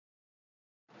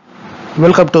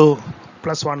Welcome to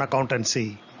Plus One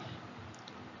Accountancy.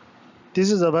 This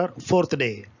is our fourth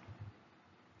day.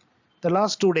 The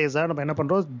last 2 days நம்ம என்ன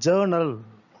பண்றோம் journal.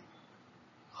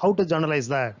 How to journalize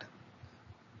that?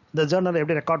 The journal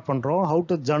எப்படி record பண்றோம், how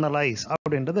to journalize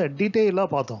அப்படின்றத டீடைலா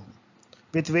பார்த்தோம்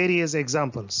with various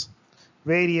examples,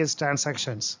 various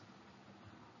transactions.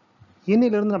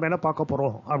 இன்னிலிருந்து நம்ம என்ன பார்க்க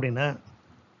போறோம் அப்படின்னா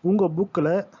உங்க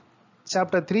புக்ல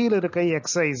சாப்டர் 3ல இருக்க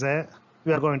எக்ஸசைஸ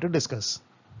we are going to discuss.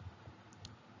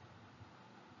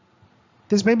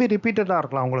 This may be repeated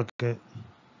இருக்கலாம் உங்களுக்கு.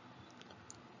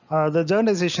 The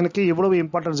journalizationக்கு இவ்வளவு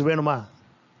இம்பார்ட்டன்ஸ் வேணுமா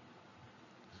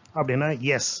அப்படின்னா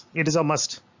yes, it is a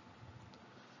must.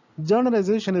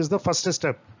 Journalization is the first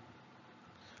step.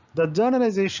 The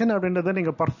journalization அப்படின்றத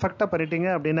நீங்க பர்ஃபெக்ட்டா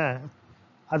பண்ணிட்டீங்க அப்படின்னா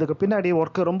அதுக்கு பின்னாடி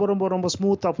ஒர்க் ரொம்ப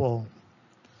ஸ்மூத்தா போகும்.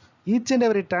 Each and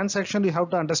every transaction you have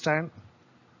to understand.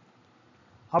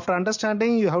 After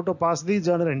understanding you have to pass the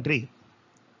journal entry.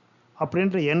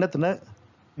 அப்படின்ற எண்ணத்துல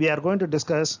we are going to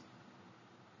discuss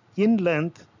in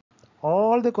length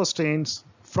all the questions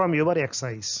from your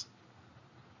exercise.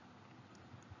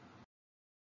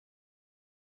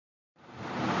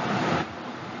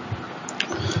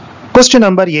 Question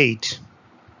number 8.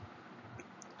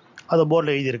 அது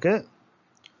போர்டில் எழுதியிருக்கு.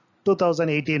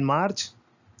 2018 March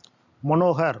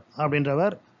Manohar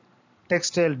அப்படின்றவர்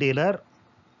textile dealer.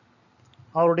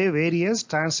 அவருடைய various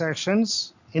transactions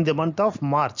in the month of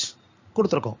March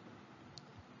கொடுத்துருக்கோம்.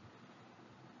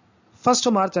 First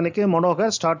March அன்னைக்கு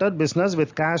Manohar started business with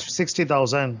cash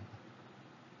 60,000.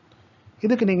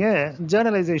 இதுக்கு நீங்க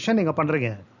ஜர்னலைசேஷன் நீங்க பண்றீங்க.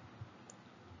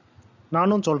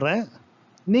 நானும் சொல்றேன்,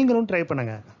 நீங்களும் ட்ரை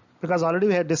பண்ணுங்க. Because already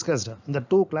we had discussed இந்த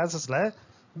 2 கிளாஸஸ்ல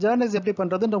ஜர்னலைஸ் எப்படி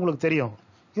பண்றதுன்னு உங்களுக்கு தெரியும்.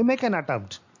 You make an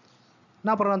attempt.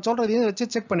 நான் அப்புறம் நான் சொல்றதையும் வச்சு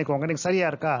செக் பண்ணிக்கோங்க நீங்க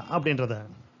சரியா இருக்கா அப்படின்றத.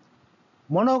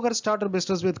 Manohar started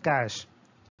business with cash.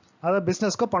 அதாவது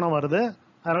பிசினஸ்க்கு பணம் வருது,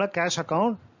 அதனால cash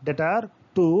account debtor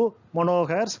to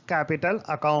மனோகர்ஸ் capital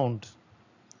account.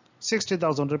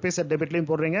 60,000 rupees டெபிட்லையும்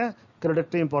போடுறீங்க,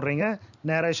 கிரெடிட்லையும் போடுறீங்க.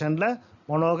 நேரேஷன்ல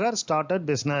Manohar started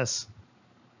business.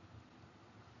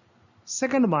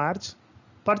 2nd March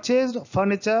purchased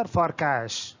furniture for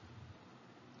cash.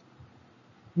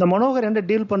 இந்த மனோகர் என்ன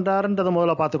டீல் பண்றாருன்றத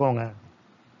முதல்ல பார்த்துக்கோங்க.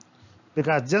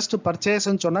 பிகாஸ் ஜஸ்ட்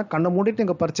பர்ச்சேஸ்ன்னு சொன்னா கண்ணை மூடிட்டு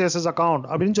இங்க பர்ச்சேசஸ் அக்கவுண்ட்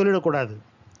அப்படின்னு சொல்லிடக்கூடாது.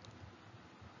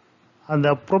 அந்த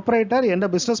ப்ரொப்ரைட்டர் என்ன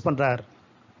பிசினஸ் பண்றார்,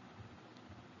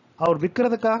 அவர்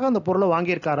விற்கிறதுக்காக அந்த பொருளை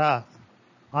வாங்கியிருக்காரா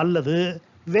அல்லது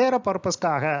வேற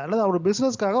பர்பஸ்க்காக அல்லது அவர்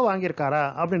பிசினஸ்க்காக வாங்கியிருக்காரா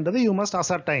அப்படின்றது யூ மஸ்ட்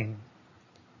அசர்டைன்.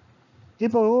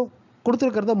 இப்போ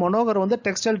கொடுத்துருக்கிறது மனோகர் வந்து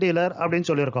டெக்ஸ்டைல் டீலர் அப்படின்னு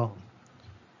சொல்லியிருக்கோம்.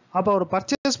 அப்போ அவர்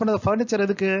பர்ச்சேஸ் பண்ணது ஃபர்னிச்சர்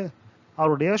எதுக்கு,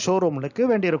 அவருடைய ஷோரூமுக்கு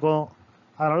வேண்டியிருக்கும்.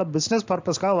 அதனால பிஸ்னஸ்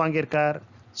பர்பஸ்க்காக வாங்கியிருக்கார்.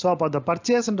 ஸோ அப்போ அந்த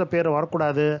பர்ச்சேஸ்ன்ற பேர்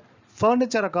வரக்கூடாது,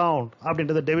 ஃபர்னிச்சர் அக்கவுண்ட்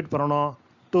அப்படின்றத டெபிட் பண்ணணும்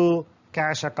to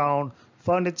cash account.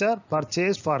 Furniture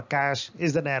purchased for cash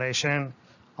is the narration.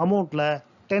 அமௌண்ட்ல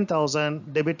 10,000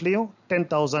 டெபிட்லையும்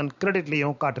 10,000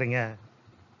 கிரெடிட்லையும் காட்டுறீங்க.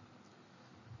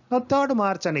 3rd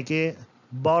March அன்னைக்கு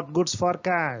bought goods for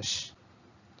cash.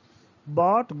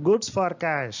 Bought goods for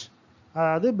cash.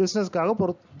 அதாவது பிசினஸ்க்காக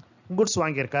குட்ஸ்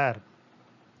வாங்கியிருக்கார்,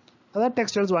 அதாவது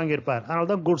டெக்ஸ்டைல்ஸ் வாங்கியிருப்பார், அதனால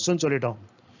தான் குட்ஸ்ன்னு சொல்லிட்டோம்.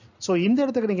 ஸோ இந்த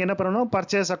இடத்துக்கு நீங்கள் என்ன பண்ணணும்,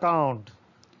 பர்ச்சேஸ் அக்கவுண்ட்.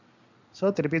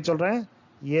 ஸோ திருப்பி சொல்கிறேன்,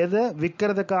 எதை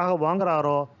விற்கிறதுக்காக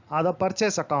வாங்குறாரோ அதை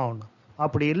பர்ச்சேஸ் அக்கவுண்ட்.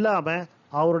 அப்படி இல்லாமல்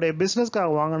அவருடைய பிஸ்னஸ்க்காக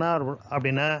வாங்கினார்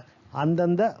அப்படின்னா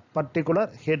அந்தந்த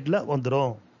பர்டிகுலர் ஹெட்ல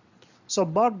வந்துடும். So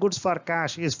pot goods for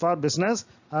cash is for business,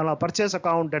 அதனால் purchase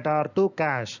account debtor to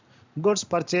cash. Goods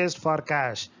purchased for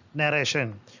cash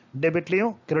narration.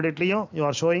 டெபிட்லையும் கிரெடிட்லையும் you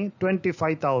are showing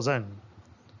 25,000.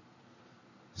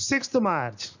 6th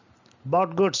March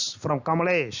bought goods from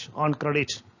Kamalesh on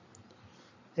credit.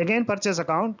 Again purchase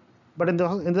account, but இந்த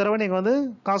தடவை நீங்கள் வந்து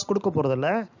காசு கொடுக்க போகிறதில்ல.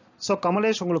 So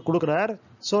Kamlesh உங்களுக்கு கொடுக்குறார்.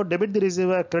 So debit the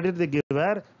receiver, credit the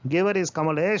giver. Giver is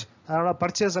Kamlesh, அதனால்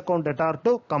purchase account debtor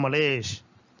to Kamlesh.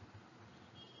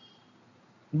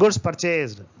 Goods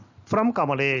purchased from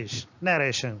Kamlesh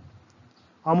narration.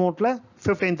 அமௌண்ட்டில்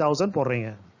 15,000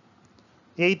 போடுறீங்க.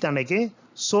 8th அன்னைக்கு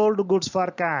sold goods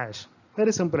for cash.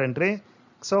 Very simple entry.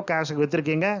 So கேஷுக்கு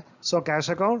விற்றுருக்கீங்க. So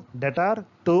cash account debtor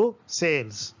to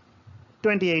sales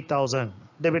 28,000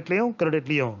 டெபிட்லையும்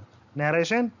கிரெடிட்லையும்.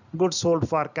 Narration goods sold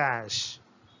for cash.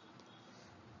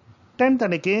 10th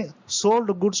அன்னைக்கு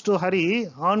sold goods to Hari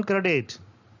on credit.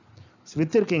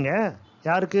 வித்திருக்கீங்க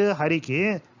யாருக்கு, ஹரிக்கு.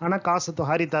 ஆனால் காசு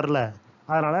ஹரி தரல,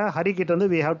 அதனால ஹரி கிட்ட வந்து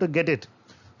we have to get it.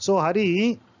 So Hari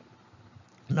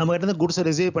நம்ம கிட்ட இருந்து குட்ஸ்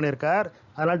ரிசீவ் பண்ணியிருக்கார்,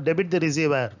 அதனால debit the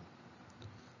receiver.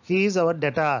 he is our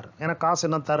debtor, ஏன்னா காசு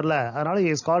இன்னும் தரல, அதனால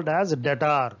he is called as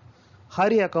debtor.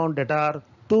 Hari account debtor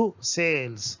to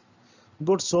sales.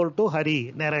 Goods sold to Hari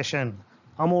narration.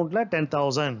 Amount la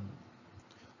 10,000.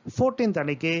 14th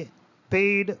அன்னைக்கு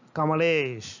paid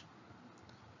Kamalesh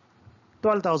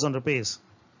 12,000 rupees.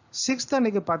 6th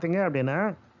அன்னைக்கு பார்த்தீங்க அப்படின்னா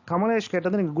கமலேஷ்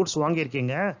கேட்டது நீங்கள் குட்ஸ்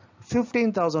வாங்கியிருக்கீங்க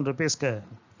 15,000 rupeesக்கு.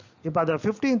 இப்போ அதை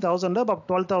 15,000 இப்போ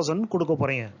 12,000 கொடுக்க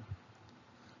போகிறீங்க.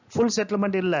 ஃபுல்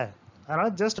செட்டில்மெண்ட் இல்லை,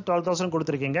 அதனால் ஜஸ்ட் 12,000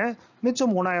 கொடுத்துருக்கீங்க,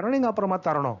 மிச்சம் 3,000 நீங்கள் அப்புறமா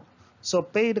தரணும். So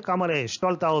paid Kamlesh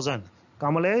 12,000.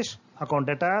 Kamlesh account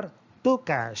debtor to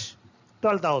cash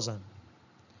 12,000.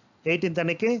 18th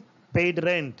அன்னைக்கு paid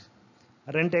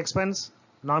rent expense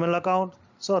nominal account.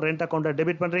 So rent அக்கௌண்ட்டை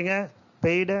டெபிட் பண்ணுறீங்க,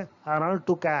 பெய்டு, அதனால்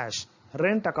to cash.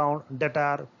 Rent account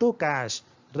debtor to cash,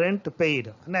 rent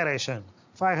paid, narration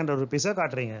 500 rupees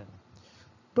காட்டுறீங்க.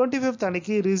 25th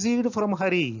அன்னைக்கு ரிசீவ்டு ஃப்ரம்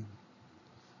ஹரி.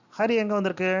 ஹரி எங்கே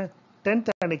வந்திருக்கு? 10th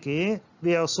அன்னைக்கு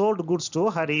we have sold goods to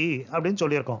Hari அப்படின்னு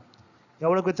சொல்லியிருக்கோம்.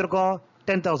 எவ்வளோக்கு விற்றுருக்கோம்?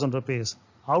 10,000 rupees.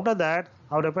 அவுட் ஆஃப் தட்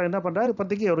அவர் எப்போ என்ன பண்ணுறாரு?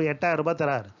 இப்போதைக்கு ஒரு 8,000 ரூபாய்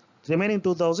தரார். Remaining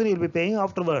 2,000 you will be paying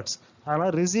afterwards.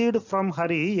 அதனால் received from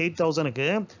Hari 8,000க்கு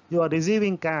you are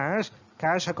receiving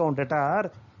cash account debtor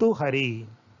to Hari.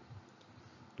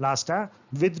 லாஸ்டா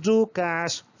withdrew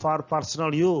cash for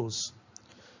personal use.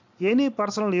 Any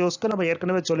personal யூஸ்க்கு நம்ம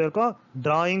ஏற்கனவே சொல்லியிருக்கோம்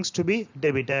drawings to be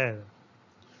debited.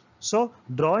 So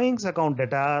drawings account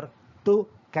debtor to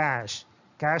cash.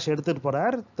 Cash எடுத்துகிட்டு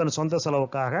போகிறார் தன் சொந்த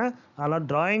செலவுக்காக, அதனால்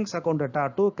drawings account debtor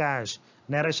to cash.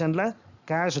 நரேஷனில்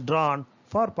cash drawn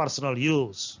for personal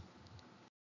use.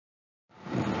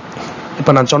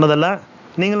 இப்போ நான் சொன்னதெல்லாம்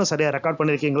நீங்களும் சரியாக ரெக்கார்ட்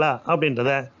பண்ணியிருக்கீங்களா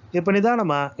அப்படின்றத இப்போ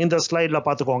நிதானமாக இந்த ஸ்லைடில்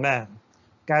பார்த்துக்கோங்க.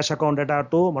 Cash account debtor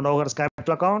to மனோகர்ஸ்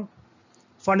capital account.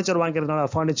 Furniture வாங்கியிருந்தனால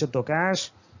furniture to cash.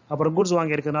 அப்புறம் goods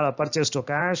வாங்கியிருக்கிறதுனால purchase to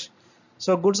cash.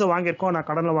 So குட்ஸை வாங்கியிருக்கோம், நான்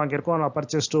கடனில் வாங்கியிருக்கோம், நான்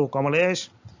பர்ச்சேஸ் டு கமலேஷ்.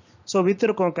 ஸோ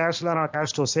விற்றுருக்கோம் கேஷில், நான்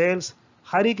cash to sales.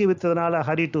 ஹரிக்கு விற்றதுனால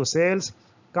Hari to sales.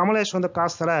 Kamlesh வந்து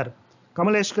காசு தரார்,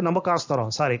 கமலேஷ்க்கு நம்ம காசு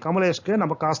தரோம், கமலேஷ்க்கு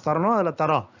நம்ம காசு தரணும், அதில்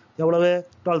தரோம் எவ்வளவு?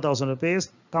 12,000 rupees.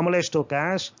 Kamlesh to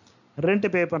cash. Rent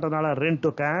pay பண்ணுறதுனால ரெண்ட் டு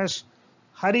கேஷ்.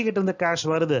 ஹரிக்கிட்ட இருந்து கேஷ்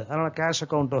வருது, அதனால் cash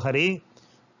account to Hari.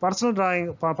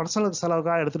 Personal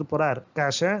செலவுக்காக எடுத்துகிட்டு போகிறார்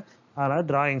கேஷை, அதனால்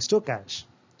drawings to cash.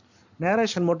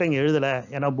 நேரேஷன் மட்டும் இங்கே எழுதலை,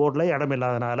 ஏன்னா போர்டில் இடம்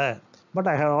இல்லாதனால. But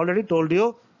I have already told you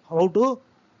how to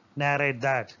narrate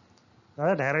that.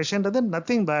 Narration is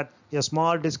nothing but a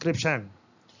small description.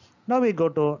 Now we go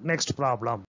to next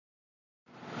problem.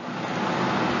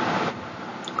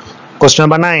 Question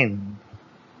number 9.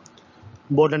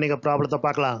 Board நீங்க ப்ராப்ளத்தை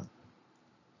பார்க்கலாம்.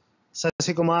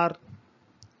 Sasikumar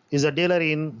is a dealer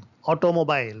in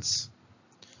automobiles.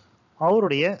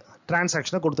 அவருடைய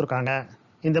டிரான்சாக்ஷனை கொடுத்துருக்காங்க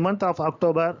in the month of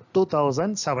October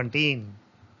 2017.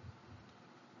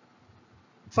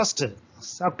 First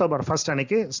October 1st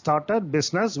அன்னைக்கு started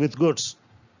business with goods.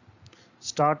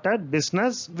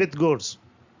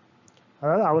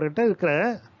 அதாவது அவர்கிட்ட இருக்கிற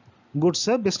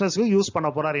குட்ஸை பிஸ்னஸ்க்கு யூஸ் பண்ண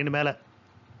போகிறார். இனிமேல்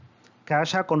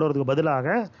கேஷாக கொண்டு வரதுக்கு பதிலாக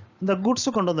இந்த குட்ஸு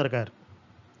கொண்டு வந்திருக்கார்.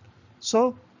 ஸோ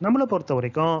நம்மளை பொறுத்த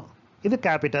வரைக்கும் இது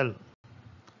கேபிட்டல்.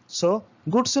 ஸோ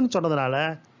குட்ஸ்ன்னு சொன்னதுனால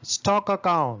stock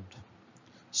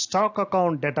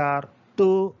account debtor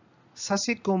to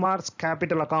சசிகுமார்ஸ்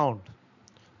capital account.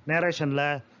 நேரேஷனில்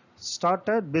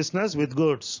started business with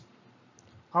goods.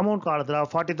 Amount காலத்தில்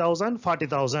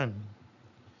 40,000.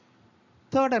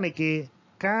 Third அன்னைக்கு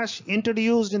cash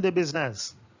introduced in the business.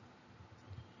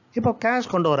 இப்போ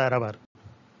கேஷ் கொண்டு வரார், அவர்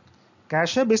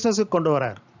கேஷை பிஸ்னஸுக்கு கொண்டு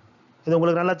வரார். இது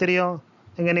உங்களுக்கு நல்லா தெரியும்.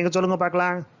 இங்கே நீங்கள் சொல்லுங்க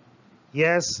பார்க்கலாம்.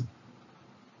 S,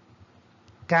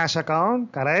 cash account,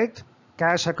 correct.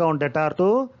 Cash account debtor to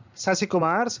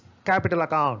சசிகுமார்ஸ் capital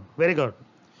account. Very good.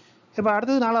 இப்போ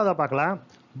அடுத்தது 4வது பார்க்கலாம்.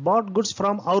 bought goods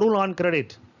from Arul on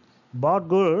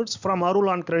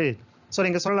credit. So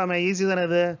நீங்கள் சொல்லலாமே, ஈஸி தானே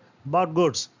இது, bought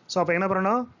goods. ஸோ அப்போ என்ன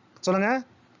பண்ணணும் சொல்லுங்கள்?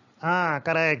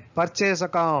 கரெக்ட். Purchase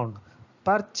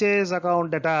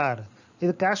account debtor.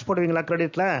 இது கேஷ் போடுவீங்களா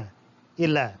கிரெடிட்டில்?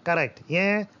 இல்லை, கரெக்ட்.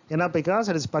 ஏன்னா because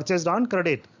it is purchased on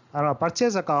credit. அதனால்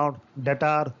purchase account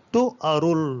debtor to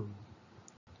Arul.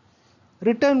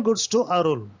 Return goods to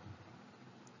அருள்.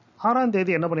 6ஆம்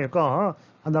தேதி என்ன பண்ணியிருக்கோம்?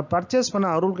 அந்த பர்ச்சேஸ் பண்ண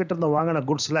அருள் கிட்ட இருந்து வாங்கின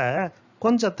குட்ஸில்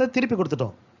கொஞ்சத்தை திருப்பி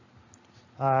கொடுத்துட்டோம்.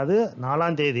 அது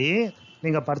 4ஆம் தேதி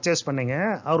நீங்கள் பர்ச்சேஸ் பண்ணீங்க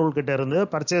அருள் கிட்ட இருந்து.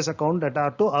 பர்ச்சேஸ் அக்கௌண்ட்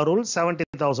டெட்டார் டு அருள்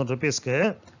 70,000 rupeesக்கு.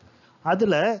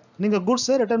 அதில் நீங்கள்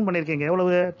குட்ஸை ரிட்டர்ன் பண்ணியிருக்கீங்க.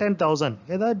 எவ்வளவு? 10,000.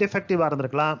 ஏதாவது டிஃபெக்டிவாக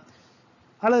இருந்திருக்கலாம்,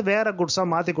 அல்லது வேறு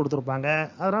குட்ஸாக மாற்றி கொடுத்துருப்பாங்க.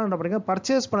 அதனால் என்ன பண்ணுறீங்க?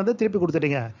 பர்ச்சேஸ் பண்ணதை திருப்பி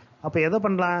கொடுத்துட்டீங்க. அப்போ எதை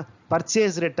பண்ணலாம்?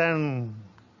 Purchase return.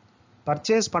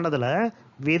 பர்ச்சேஸ் பண்ணதில்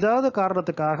ஏதாவது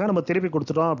காரணத்துக்காக நம்ம திருப்பி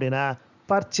கொடுத்துட்டோம் அப்படின்னா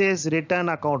பர்ச்சேஸ் ரிட்டர்ன்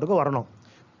அக்கௌண்ட்டுக்கு வரணும்.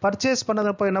 பர்ச்சேஸ்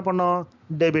பண்ணதப்போ என்ன பண்ணோம்?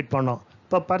 டெபிட் பண்ணோம்.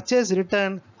 இப்போ பர்ச்சேஸ்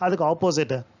ரிட்டர்ன் அதுக்கு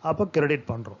ஆப்போசிட்டு, அப்போ கிரெடிட்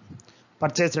பண்ணுறோம்.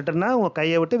 பர்ச்சேஸ் ரிட்டர்னா உங்கள்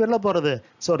கையை விட்டு வெளில போகிறது.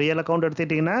 ஸோ ரியல் அக்கௌண்ட்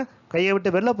எடுத்துக்கிட்டிங்கன்னா கையை விட்டு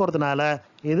வெளில போகிறதுனால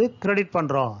இது கிரெடிட்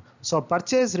பண்ணுறோம். So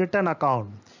purchase return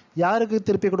account. யாருக்கு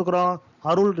திருப்பி கொடுக்குறோம்?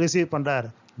 அருள் ரிசீவ் பண்ணுறார்.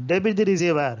 Debit the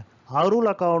receiver. Arul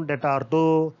account debtor to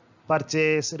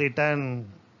purchase return.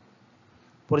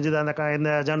 புரிஞ்சுதா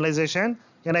இந்த ஜெர்னலைசேஷன்?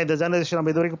 ஏன்னா இந்த ஜெர்னலைசேஷன்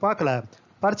நம்ம இது வரைக்கும் பார்க்கல.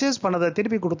 பர்ச்சேஸ் பண்ணதை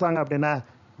திருப்பி கொடுத்தாங்க அப்படின்னா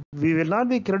we will not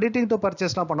be crediting to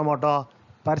purchaseலாம் பண்ண மாட்டோம்.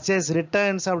 பர்ச்சேஸ்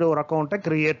ரிட்டர்ன்ஸ் அப்படி ஒரு அக்கௌண்ட்டை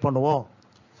கிரியேட் பண்ணுவோம்.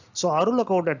 So Arul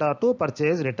account debtor to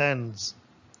purchase returns.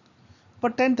 இப்போ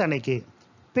 10th அன்னைக்கு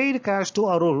paid cash to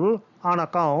Arul on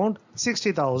account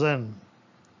 60,000.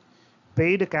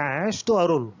 Paid cash to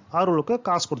அருள். அருளுக்கு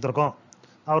காசு கொடுத்துருக்கோம்.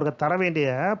 அவருக்கு தர வேண்டிய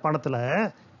பணத்தில்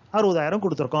 60,000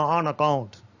 கொடுத்துருக்கோம் on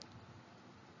account.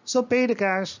 So paid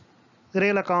cash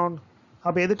real account.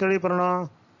 அப்போ எது கிரெடிட் பண்ணணும்?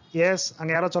 எஸ்,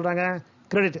 அங்கே யாரோ சொல்கிறாங்க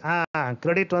கிரெடிட்.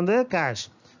 கிரெடிட் வந்து கேஷ்.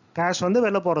 கேஷ் வந்து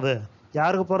வெளில போகிறது.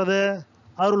 யாருக்கு போகிறது?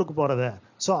 அருளுக்கு போகிறது.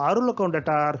 So Arul account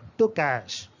debtor to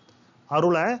cash.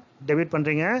 அருளை டெபிட்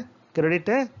பண்ணுறீங்க,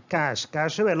 கிரெடிட்டு கேஷ்.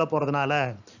 கேஷு வெளில போகிறதுனால.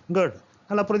 குட்,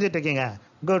 நல்லா புரிஞ்சுட்டு இருக்கீங்க.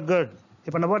 Good good.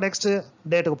 இப்போ நம்ம நெக்ஸ்ட்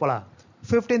டேட்டுக்கு போகலாம்.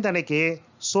 15th அன்னைக்கு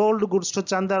sold goods to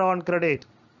Chandar on credit.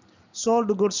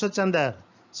 Sold goods to Chandar.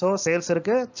 So sales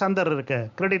இருக்குது, சந்தர் இருக்குது.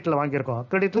 கிரெடிட்டில் வாங்கியிருக்கோம்,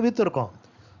 கிரெடிட்டில் விற்று இருக்கோம்.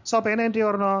 ஸோ அப்போ என்ன என்ட்ரி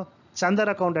வரணும்? Chandar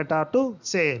account debtor to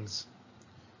sales.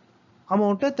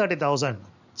 Amount 30,000.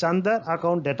 Chandar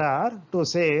account debtor to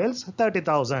sales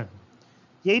 30,000.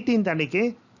 18th அன்னைக்கு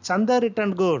சந்தர்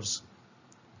ரிட்டர்ன் குட்ஸ்.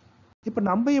 இப்போ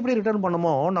நம்ம எப்படி ரிட்டர்ன்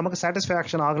பண்ணமோ நமக்கு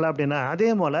சாட்டிஸ்ஃபேக்ஷன் ஆகலை அப்படின்னா அதே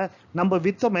போல் நம்ம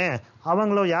விற்றோமே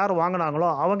அவங்களோ யார் வாங்கினாங்களோ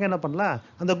அவங்க என்ன பண்ணலாம்?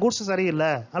 அந்த குட்ஸ்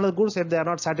சரியில்லை அல்லது goods Ed there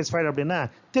not satisfied அப்படின்னா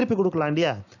திருப்பி கொடுக்கலாம்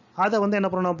இல்லையா? அதை வந்து என்ன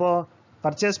பண்ணணும்? இப்போ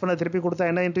பர்ச்சேஸ் பண்ண திருப்பி கொடுத்தா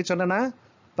என்ன என்ட்ரி சொன்னேன்னா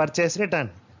பர்ச்சேஸ்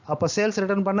ரிட்டர்ன். அப்போ சேல்ஸ்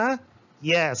ரிட்டர்ன் பண்ண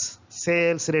S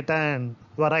sales return.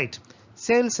 You are right.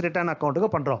 Sales return அக்கௌண்ட்டுக்கு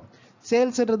பண்ணுறோம்.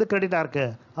 சேல்ஸ்ன்றது கிரெடிட்டாக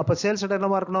இருக்குது. அப்போ சேல்ஸ் ரிட்டர்ன்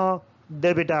என்னவா இருக்கணும்?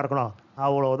 டெபிட்டாக இருக்கணும்.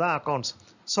 அவ்வளோதான் accounts.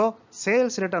 So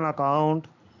sales return account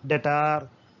debtor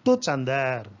to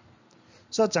Chandar.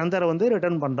 So Chandar வந்து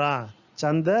ரிட்டர்ன் பண்ணுறான்.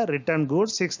 Chandar return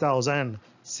good 6,000.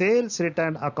 Sales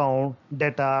return account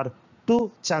debtor to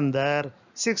Chandar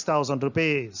 6,000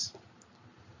 rupees.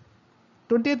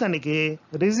 20th அன்னைக்கு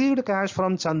received cash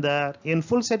from Chandar in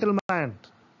full settlement.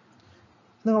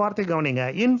 இந்த வார்த்தை கவனிங்க,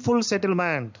 இன் ஃபுல்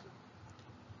செட்டில்மெண்ட்.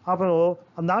 அப்போ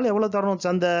அந்த நாள் எவ்வளோ தரணும்?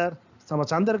 சந்தர் நம்ம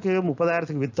சந்தருக்கு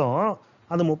 30,000க்கு விற்றோம்.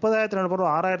 அந்த 30,000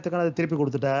 6,000க்கு அதை திருப்பி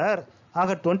கொடுத்துட்டார்.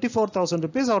 ஆக 24,000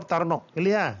 rupees அவர் தரணும்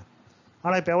இல்லையா?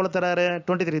 ஆனால் இப்போ எவ்வளோ தராரு?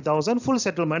 23,000 ஃபுல்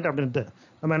செட்டில்மெண்ட் அப்படின்ட்டு.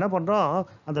 நம்ம என்ன பண்ணுறோம்?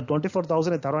 அந்த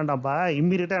 24,000 தர வேண்டாம்ப்பா,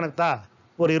 இம்மீடியட்டாக எனக்கு தா,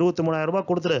 ஒரு 23,000 ரூபாய்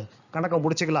கொடுத்துரு, கணக்கை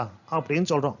முடிச்சிக்கலாம் அப்படின்னு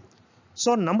சொல்கிறோம்.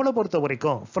 ஸோ நம்மளை பொறுத்த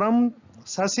வரைக்கும் ஃப்ரம்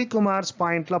சசிகுமார்ஸ்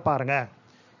பாயிண்டில் பாருங்கள்,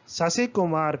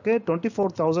 சசிகுமாருக்கு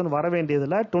 24,000 வர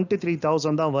வேண்டியதில்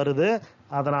 23,000 தான் வருது.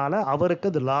 அதனால் அவருக்கு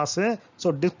அது லாஸு. ஸோ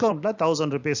டிஸ்கவுண்ட்டில்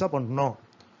 1,000 rupees பண்ணணும்.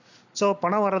 ஸோ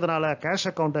பணம் வர்றதுனால கேஷ்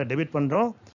அக்கௌண்ட்டை டெபிட் பண்ணுறோம்.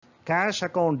 Cash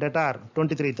account debtor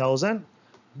 23,000.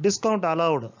 Discount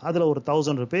allowed அதில் ஒரு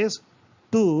 1,000 rupees.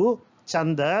 டு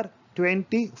சந்தர்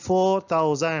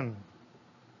 24,000.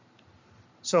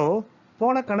 ஸோ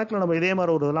போன கணக்கில் நம்ம இதே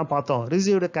மாதிரி ஒரு இதெல்லாம் பார்த்தோம்.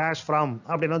 ரிசீவ்டு கேஷ் ஃப்ரம்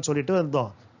அப்படின்னு சொல்லிட்டு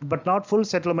இருந்தோம். பட் நாட் ஃபுல்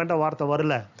செட்டில்மெண்ட் வார்த்தை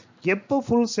வரல. எப்போ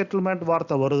ஃபுல் செட்டில்மெண்ட்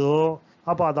வார்த்தை வருதோ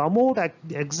அப்போ அது அமௌண்ட்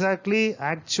எக்ஸாக்ட்லி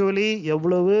ஆக்சுவலி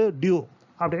எவ்வளவு டியூ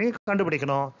அப்படின்னு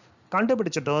கண்டுபிடிக்கணும்.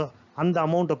 கண்டுபிடிச்சிட்டோம் அந்த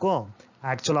அமௌண்ட்டுக்கும்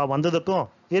ஆக்சுவலாக வந்ததுக்கும்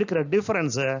இருக்கிற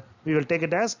difference we will take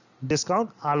it as discount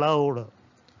allowed.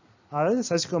 அதாவது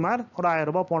சசிகுமார் ஒரு 1,000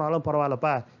 ரூபாய் போனாலும்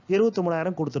பரவாயில்லப்பா,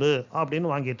 23,000 கொடுத்துரு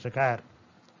அப்படின்னு வாங்கிட்டு இருக்கார்.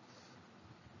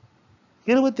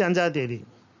 25ஆம் தேதி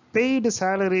paid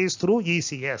salaries through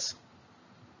ECS.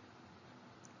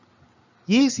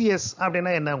 ECS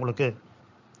அப்படின்னா என்ன உங்களுக்கு?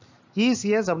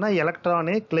 ECS அப்படின்னா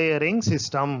எலக்ட்ரானிக் கிளியரிங்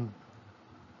சிஸ்டம்.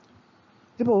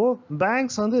 இப்போது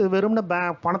பேங்க்ஸ் வந்து வெறும்னா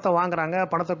பணத்தை வாங்குறாங்க,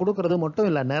 பணத்தை கொடுக்கறது மட்டும்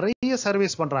இல்லை, நிறைய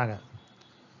சர்வீஸ் பண்ணுறாங்க.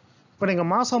 இப்போ நீங்கள்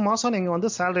மாதம் மாதம் நீங்கள் வந்து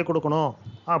சேலரி கொடுக்கணும்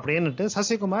அப்படின்ட்டு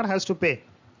சசிகுமார் ஹேஸ் டு பே.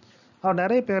 அவர்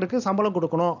நிறைய பேருக்கு சம்பளம்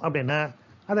கொடுக்கணும் அப்படின்னு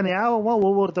அதை ஞாபகமாக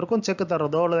ஒவ்வொருத்தருக்கும் செக்கு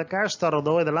தர்றதோ இல்லை கேஷ்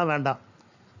தர்றதோ இதெல்லாம் வேண்டாம்.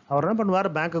 அவர் என்ன பண்ணுவார்?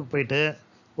 பேங்க்குக்கு போயிட்டு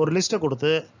ஒரு லிஸ்ட்டை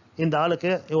கொடுத்து இந்த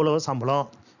ஆளுக்கு இவ்வளோ சம்பளம்,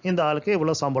 இந்த ஆளுக்கு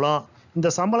இவ்வளோ சம்பளம், இந்த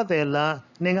சம்பளத்தை எல்லாம்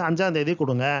நீங்கள் 5ஆம் தேதி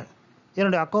கொடுங்க,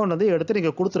 என்னுடைய அக்கௌண்ட் வந்து எடுத்து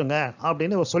நீங்கள் கொடுத்துருங்க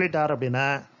அப்படின்னு இவர் சொல்லிட்டார். அப்படின்னா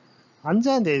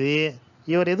 5ஆம் தேதி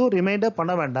இவர் எதுவும் ரிமைண்டர்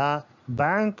பண்ண வேண்டாம்.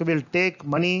 Bank will take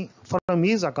money from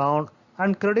he's account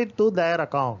and credit to their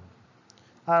account.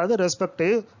 அதாவது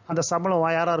ரெஸ்பெக்டிவ் அந்த சம்பளம்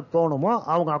யாராருக்கு போகணுமோ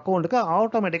அவங்க அக்கௌண்ட்டுக்கு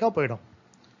ஆட்டோமேட்டிக்காக போயிடும்.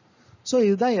 ஸோ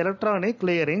இதுதான் எலக்ட்ரானிக்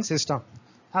கிளியரிங் சிஸ்டம்.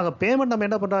 ஆக பேமெண்ட் நம்ம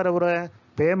என்ன பண்ணுறாரு? ஒரு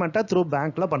பேமெண்ட்டை த்ரூ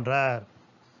பேங்க்கில் பண்ணுறார்.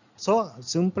 ஸோ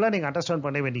சிம்பிளாக நீங்கள் அண்டர்ஸ்டாண்ட்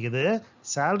பண்ண வேண்டியது,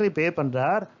 சேலரி பே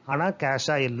பண்ணுறார் ஆனால்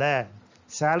கேஷாக இல்லை.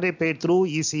 சேலரி பெய்ட் த்ரூ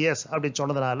ECS அப்படின்னு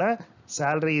சொன்னதுனால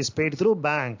salary is paid through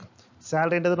bank.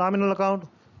 சேலரின்றது nominal account.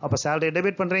 அப்போ சேலரியை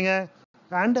டெபிட் பண்ணுறீங்க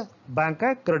அண்ட் பேங்க்கை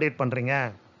கிரெடிட் பண்ணுறீங்க.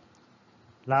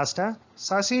 Last,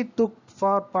 Sashi took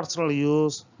for personal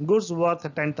use goods worth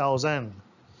 10,000.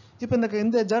 இப்போ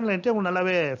இந்த ஜர்னல் என்ட்ரி உங்களுக்கு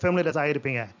நல்லாவே ஃபேமிலியரைஸ்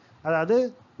ஆகிருப்பீங்க. அதாவது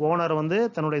ஓனர் வந்து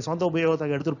தன்னுடைய சொந்த உபயோகத்தை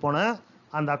எடுத்துகிட்டு போன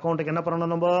அந்த அக்கௌண்ட்டுக்கு என்ன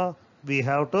பண்ணணும் நம்ம? We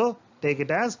have to take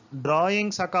it as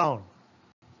drawings account.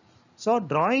 So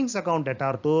drawings account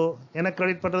debtor to என்ன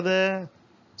கிரெடிட் பண்ணுறது?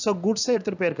 ஸோ குட்ஸை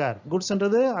எடுத்துகிட்டு போயிருக்கார்.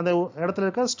 குட்ஸ்ன்றது அந்த இடத்துல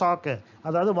இருக்க ஸ்டாக்கு,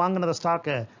 அதாவது வாங்கினத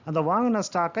ஸ்டாக்கு, அந்த வாங்கின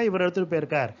ஸ்டாக்கை இவர் எடுத்துகிட்டு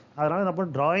போயிருக்கார். அதனால் என்ன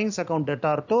பண்ண? drawings account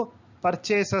debtor to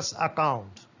purchases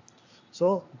account. So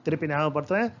திருப்பி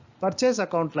ஞாபகப்படுத்துகிறேன், பர்ச்சேஸ்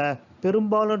அக்கௌண்ட்டில்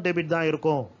பெரும்பாலும் டெபிட் தான்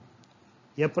இருக்கும்.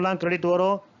 எப்பெல்லாம் கிரெடிட்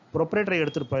வரும்? ப்ரொப்ரேட்டரை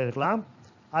எடுத்துகிட்டு போயிருக்கலாம்,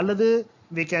 அல்லது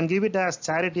we can give it as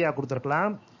சேரிட்டியாக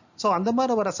கொடுத்துருக்கலாம். ஸோ அந்த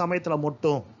மாதிரி வர சமயத்தில்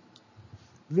மட்டும்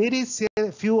வெரி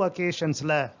few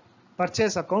occasions-ல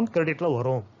பர்ச்சேஸ் அக்கௌண்ட் கிரெடிட்டில்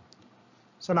வரும்.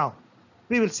 So now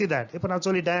we will see that. இப்போ நான்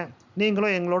சொல்லிட்டேன்,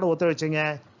 நீங்களும் எங்களோட ஒத்துழைச்சிங்க.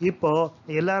 இப்போ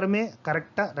எல்லாருமே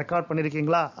கரெக்டாக ரெக்கார்ட்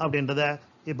பண்ணியிருக்கீங்களா அப்படின்றத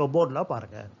இப்போ போர்டில்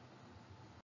பாருங்கள்.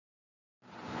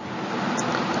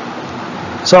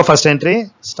 So first entry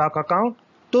stock account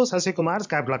to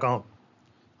சசிகுமார்ஸ் capital account,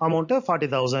 amount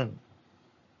 40,000.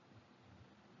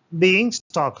 being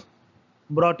stock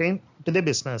brought into the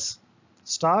business.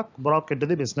 Stock brought into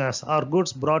the business or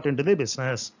goods brought into the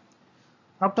business.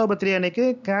 October 3 அன்னைக்கு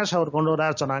கேஷ் அவர் கொண்டு வர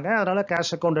சொன்னாங்க. அதனால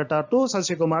cash account debtor to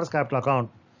சசிகுமார்ஸ் capital account,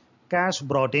 cash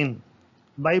brought in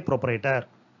by proprietor.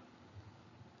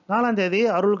 4ஆம் தேதி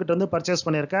அருள் கிட்ட வந்து purchase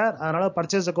பண்ணியிருக்கார். அதனால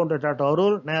purchase account debtor to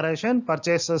Arul, narration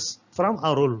purchases from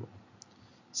Arul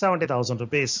 70,000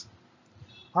 rupees.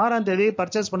 6ஆம் தேதி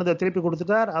பர்ச்சேஸ் பண்ணதை திருப்பி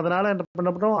கொடுத்துட்டார். அதனால என்ன பண்ண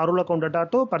போறோம்? அருள் account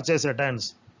debtor to purchase returns,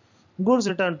 goods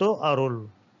return to அருள்.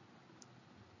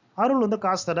 அருள் வந்து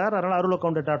காசு தரார், அதனால அருள்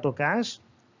அக்கௌண்ட் டெட்டார் டு கேஷ்.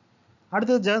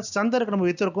 அடுத்து சந்தருக்கு நம்ம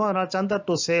வித்திருக்கோம், அதனால சந்தர்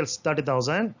டு சேல்ஸ்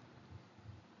 30,000.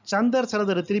 சந்தர்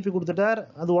சிலது திருப்பி கொடுத்துட்டார்,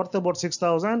 அது worth about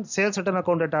 6,000. Sales return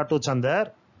account debtor to Chandar.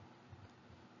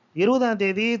 20ஆம்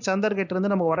தேதி சந்தர் கிட்ட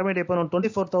இருந்து நம்ம வர வேண்டிய பணம்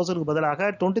 24,000க்கு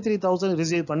பதிலாக 23,000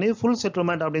 ரிசீவ் பண்ணி ஃபுல்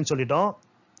செட்டில்மெண்ட் அப்படின்னு சொல்லிட்டோம்.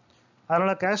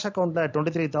 அதனால கேஷ் அக்கௌண்ட்ல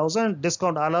 23,000,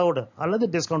 டிஸ்கவுண்ட் அலவுட் அல்லது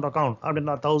டிஸ்கவுண்ட் அக்கௌண்ட்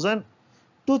அப்படின்னா 1,000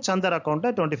 டு சந்தர் அக்கௌண்ட்ல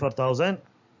 24,000.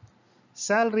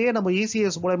 சேலரியை நம்ம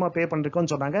இசிஎஸ் மூலமா பே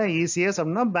பண்ணிருக்கோம்னு சொன்னாங்க. இசிஎஸ்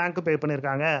அப்படின்னா பேங்க் பே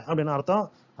பண்ணியிருக்காங்க அப்படின்னு அர்த்தம்.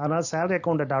 அதனால salary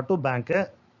account debtor to bank.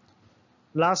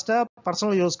 லாஸ்டா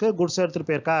பர்சனல் யூஸ்க்கு குட்ஸ் எடுத்துட்டு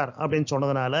போயிருக்கார் அப்படின்னு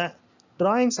சொன்னதுனால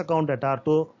drawings account debtor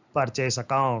to purchase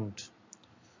account.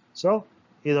 So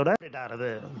இதோட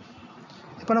டெட்டாருது.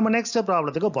 இப்போ நம்ம நெக்ஸ்ட்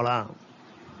ப்ராப்ளத்துக்கு போகலாம்.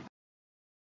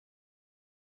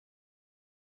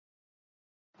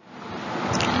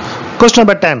 Question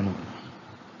number 10.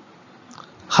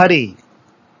 Hari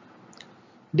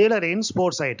dealer in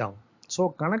sports item. So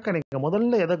கணக்கை நீங்கள்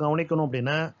முதல்ல எதை கவனிக்கணும்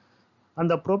அப்படின்னா,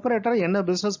 அந்த ப்ரொப்ரேட்டர் என்ன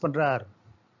பிஸ்னஸ் பண்ணுறார்,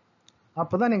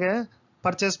 அப்போ தான் நீங்கள்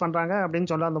பர்ச்சேஸ் பண்ணுறாங்க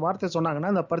அப்படின்னு சொல்ல அந்த வார்த்தை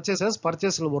சொன்னாங்கன்னா அந்த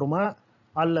பர்ச்சேஸில் வருமா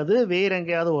அல்லது வேறு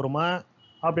எங்கேயாவது வருமா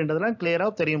அப்படின்றதுலாம்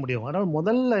கிளியராக தெரிய முடியும். அதனால்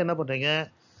முதல்ல என்ன பண்ணுறீங்க,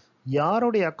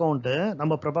 யாருடைய அக்கௌண்ட்டு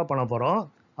நம்ம ப்ரிப்பேர் பண்ண போகிறோம்,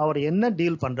 அவர் என்ன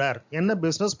டீல் பண்ணுறார், என்ன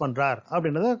பிஸ்னஸ் பண்ணுறார்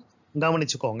அப்படின்றத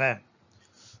கவனிச்சுக்கோங்க.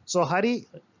 So Hari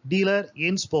dealer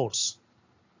in sports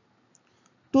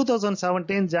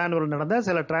 2017 January நடந்த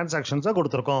சில டிரான்சாக்ஷன்ஸை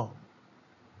கொடுத்துருக்கோம்.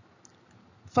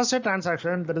 First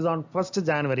transaction that is on 1st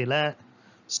ஜான்வரியில்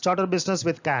starter business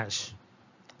with cash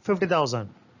 50,000.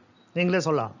 நீங்களே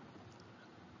சொல்லலாம்.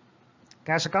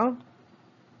 கேஷ் அக்கௌண்ட்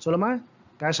சொல்லுமா,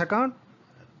 cash account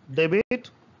debit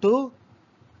to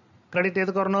credit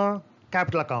எதுக்கு வரணும்?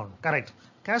 Capital account. Correct.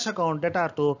 Cash account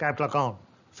debtor to capital account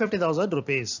 50,000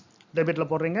 rupees. டெபிட்ல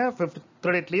போடுறீங்க,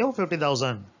 கிரெடிட்லையும்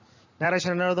 50,000.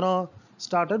 Narration என்ன எழுதணும்?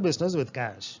 Started business with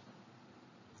cash.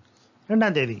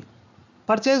 2ஆம் தேதி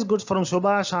பர்ச்சேஸ் குட்ஸ் ஃப்ரம்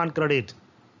சுபாஷ் ஆன் கிரெடிட்.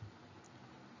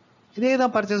 இதே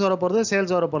தான் பர்ச்சேஸ் வர போகிறது,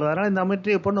 சேல்ஸ் வர போகிறது. அதனால் இந்த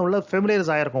மெட்ரி இப்போ உள்ள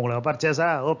ஃபெமிலியர்ஸ் ஆகிருக்கும் உங்களுக்கு. பர்ச்சேஸா?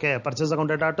 Okay. Purchase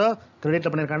account data to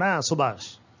கிரெடிட்டில் பண்ணியிருக்கானா சுபாஷ்.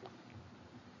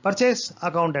 பர்ச்சேஸ்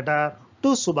அக்கௌண்ட் டேட்டா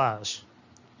டு சுபாஷ்,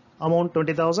 அமௌண்ட்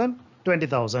 20,000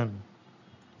 20,000.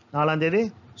 4ஆம் தேதி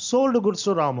sold goods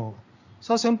to Ramu.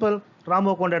 So simple, Ramu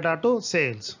account data to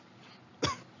sales.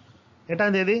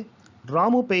 8ஆம் தேதி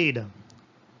Ramu paid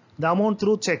the amount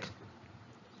through check.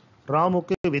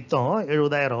 ராமுக்கு வித்தோம்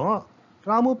 70,000,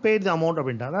 Ramu paid the amount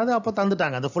அப்படின்ட்டு, அதாவது அப்போ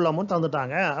தந்துட்டாங்க, அந்த ஃபுல் அமௌண்ட்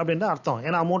தந்துட்டாங்க அப்படின்ற அர்த்தம்.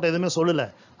 ஏன்னா அமௌண்ட் எதுவுமே சொல்லலை.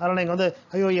 அதனால் நீங்கள் வந்து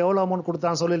ஐயோ எவ்வளோ அமௌண்ட்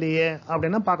கொடுத்தான்னு சொல்லலையே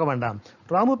அப்படின்னா பார்க்க வேண்டாம்.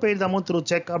 Ramu paid the amount through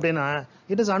check அப்படின்னா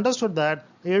it is understood that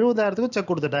 70,000க்கு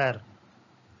check கொடுத்துட்டார்.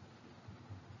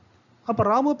 அப்போ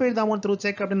Ramu paid the amount through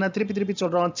check அப்படின்னா திருப்பி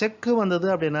சொல்கிறோம், செக் வந்தது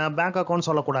அப்படின்னா பேங்க் அக்கௌண்ட்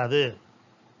சொல்லக்கூடாது.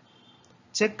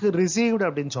 செக் ரிசீவ்டு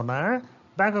அப்படின்னு சொன்னால்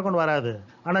பேங்க் அக்கௌண்ட் வராது.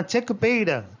 ஆனால் செக்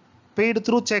பெய்டு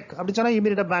த்ரூ செக் அப்படின்னு சொன்னால்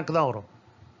இமீடியட்டாக பேங்க் தான் வரும்.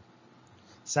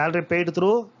 சேலரி பெய்டு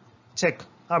த்ரூ செக்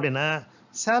அப்படின்னா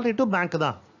சேலரி டு பேங்க்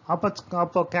தான்.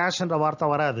 அப்போ கேஷ்ன்ற வார்த்தை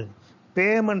வராது.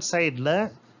 பேமெண்ட் சைடில்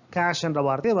கேஷ்ன்ற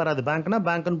வார்த்தையே வராது. பேங்க்னா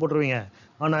பேங்க்னு போட்டுருவீங்க.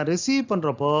 ஆனால் ரிசீவ்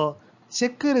பண்ணுறப்போ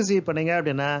செக்கு ரிசீவ் பண்ணீங்க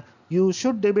அப்படின்னா you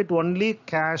should debit only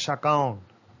cash account.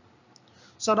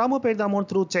 So Ramu paid the amount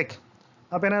through check.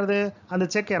 அப்போ என்னது, அந்த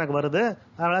செக் எனக்கு வருது,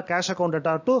 அதனால் cash account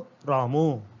debtor to Ramu.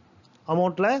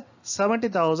 அமௌண்ட்டில்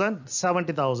 70,000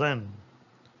 70,000.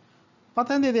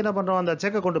 10ஆம் தேதி என்ன பண்ணுறோம், அந்த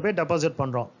செக்கை கொண்டு போய் டெபாசிட்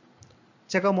பண்ணுறோம்.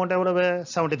 செக் அமௌண்ட் எவ்வளவு,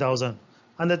 70,000.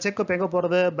 அந்த செக் இப்போ எங்கே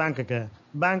போகிறது, பேங்க்குக்கு.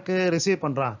 பேங்க்கு ரிசீவ்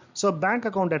பண்ணுறான். So bank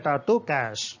account debtor to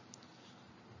cash.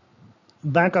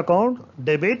 Bank account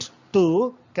debit to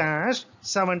cash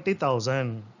 70,000.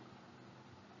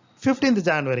 15th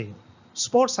January.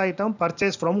 Sports item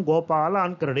purchased from Gopal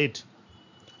on credit.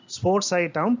 Sports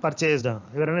item purchased.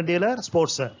 இவர் என்ன டீலர்,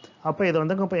 ஸ்போர்ட்ஸ். அப்போ இது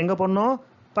வந்து எங்கே போடணும்,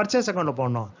 பர்ச்சேஸ் அக்கௌண்ட்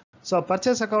போடணும். ஸோ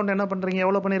பர்ச்சேஸ் அக்கௌண்ட் என்ன பண்ணுறீங்க,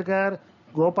 எவ்வளோ பண்ணியிருக்கார்,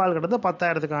 கோபால் கிட்ட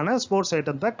 10,000க்கான ஸ்போர்ட்ஸ்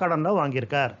ஐட்டத்தை கடனில்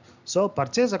வாங்கியிருக்கார். So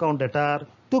purchase account debtor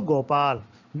to Gopal.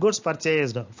 Goods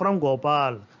purchased from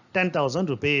Gopal 10,000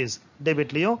 rupees.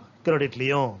 டெபிட்லையும்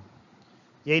கிரெடிட்லையும்.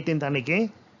 18th அன்னைக்கு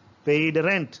paid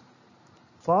rent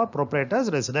for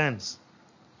ப்ரொப்ரேட்டர்ஸ் residence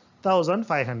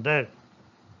 1,500.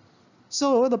 So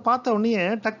இதை பார்த்த உடனே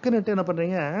டக்குன்னுட்டு என்ன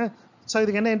பண்ணுறீங்க, ஸோ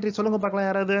இதுக்கு என்ன என்ட்ரி சொல்லுங்க பார்க்கலாம்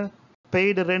யாராவது.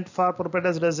 பெய்டு ரெண்ட் ஃபார்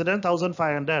ப்ரொப்ரேட்டர்ஸ் ரெசிடென்ட்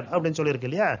 1,500 அப்படின்னு சொல்லியிருக்கு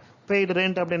இல்லையா. பெய்டு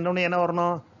ரெண்ட் அப்படின்னோடனே என்ன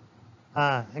வரணும்,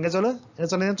 எங்கே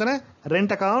சொன்னேன்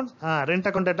rent account. Rent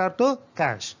account debtor to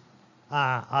cash.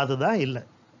 அதுதான் இல்லை.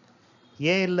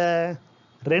 ஏன் இல்லை,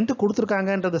 ரெண்ட்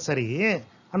கொடுத்துருக்காங்கன்றது சரி,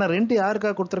 ஆனால் ரெண்ட்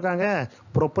யாருக்காக கொடுத்துருக்காங்க,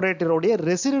 ப்ரொப்ரேட்டருடைய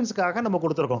ரெசிடென்ஸுக்காக நம்ம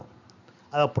கொடுத்துருக்கோம்.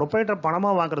 அதை ப்ரொப்ரேட்டர்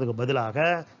பணமாக வாங்குறதுக்கு பதிலாக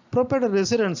ப்ரொப்ரேட்டர்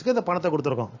ரெசிடென்ஸுக்கு இந்த பணத்தை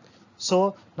கொடுத்துருக்கோம். ஸோ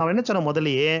நம்ம என்ன சொன்ன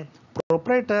முதலையே,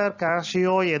 ப்ரொப்ரேட்டர்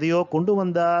கேஷையோ எதையோ கொண்டு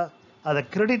வந்தால் அதை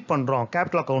கிரெடிட் பண்ணுறோம்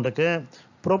கேபிட்டல் அக்கௌண்ட்டுக்கு.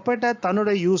 ப்ரொப்ரேட்டர்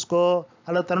தன்னுடைய யூஸ்க்கோ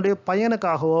அல்லது தன்னுடைய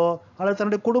பையனுக்காகவோ அல்லது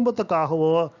தன்னுடைய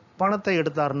குடும்பத்துக்காகவோ பணத்தை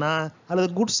எடுத்தார்னா அல்லது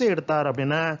குட்ஸை எடுத்தார்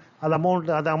அப்படின்னா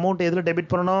அது அமௌண்ட் எதில்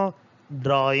டெபிட் பண்ணணும்,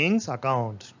 டிராயிங்ஸ்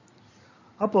அக்கௌண்ட்.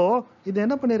 அப்போது இது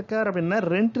என்ன பண்ணியிருக்கார் அப்படின்னா,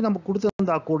 ரெண்ட்டு நம்ம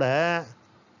கொடுத்துருந்தா கூட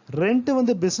ரெண்ட்டு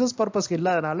வந்து பிஸ்னஸ் பர்பஸ்க்கு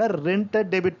இல்லாதனால ரெண்ட்டை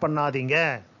டெபிட் பண்ணாதீங்க.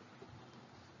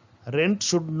 Rent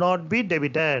should not be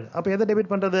debited. அப்போ எதை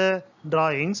டெபிட் பண்ணுறது,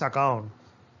 டிராயிங்ஸ் அக்கௌண்ட்.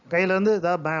 கையிலேருந்து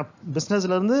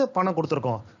பிஸ்னஸ்லேருந்து பணம்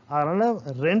கொடுத்துருக்கோம், அதனால்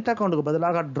ரெண்ட் அக்கௌண்ட்டுக்கு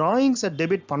பதிலாக டிராயிங்ஸை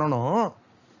டெபிட் பண்ணணும்,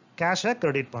 கேஷை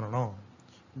கிரெடிட் பண்ணணும்.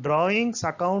 Drawings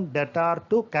account debtor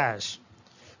to cash.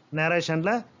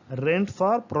 நேரேஷனில் rent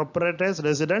for ப்ரொப்ரேட்டர்ஸ்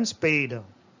residence paid.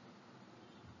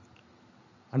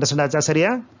 Understand ஆச்சா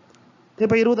சரியா.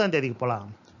 இப்போ 20ஆம் தேதிக்கு போகலாம்.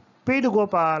 Paid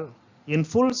Gopal in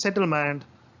full settlement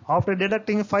after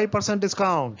deducting 5%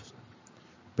 discount.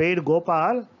 Paid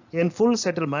Gopal in full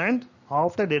settlement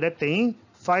after deducting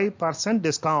 5%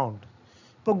 discount.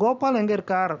 இப்போ கோபால் எங்கே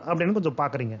இருக்கார் அப்படின்னு கொஞ்சம்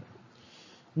பார்க்குறீங்க.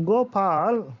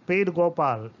 Gopal paid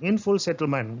Gopal in full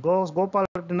settlement. Gopal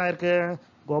என்ன இருக்கு,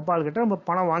 கோபால் கிட்ட நம்ம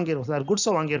பணம் வாங்கியிருக்கோம் சார்,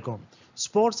 குட்ஸை வாங்கியிருக்கோம்.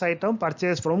 Sports item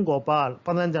purchase from Gopal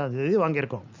 15ஆம் தேதி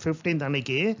வாங்கியிருக்கோம். 15th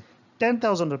அன்னைக்கு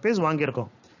 10,000 rupees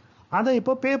வாங்கியிருக்கோம். அதை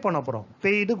இப்போ பே பண்ண போகிறோம்.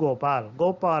 பெய்டு கோபால்,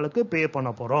 கோபாலுக்கு பே பண்ண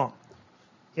போகிறோம்.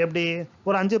 எப்படி,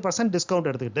 ஒரு 5% டிஸ்கவுண்ட்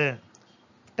எடுத்துக்கிட்டு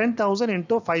 10,000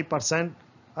 into 5%,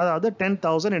 அதாவது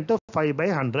 10,000 into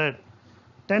 5/100.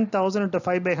 10,000 into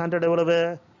 5/100 எவ்வளவு,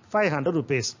 500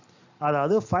 rupees.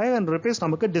 அதாவது 500 rupees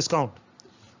நமக்கு டிஸ்கவுண்ட்.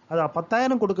 அதாவது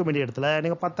 10,000 கொடுக்க வேண்டிய இடத்துல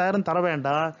நீங்கள் 10,000 தர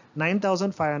வேண்டாம்,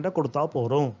 9,500 கொடுத்தா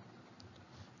போகிறோம்.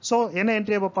 ஸோ என்ன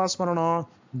என்ட்ரி இப்போ பாஸ் பண்ணணும்,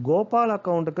 கோபால்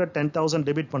அக்கௌண்ட்டுக்கு 10,000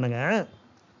 டெபிட் பண்ணுங்கள்.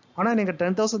 ஆனால் நீங்கள்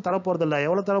 10,000 தர போகிறதில்ல,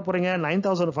 எவ்வளோ தர போகிறீங்க,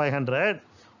 9,500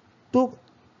 to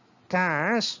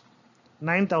cash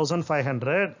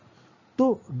 9,500 to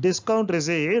discount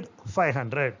received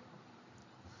 500.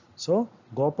 So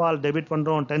Gopal debit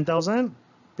பண்ணுறோம் 10,000,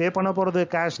 பே பண்ண போகிறது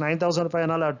கேஷ்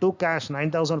 9,500 டு கேஷ்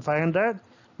 9,500.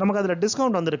 நமக்கு அதில்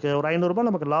டிஸ்கவுண்ட் வந்திருக்கு, ஒரு 500 ரூபாய்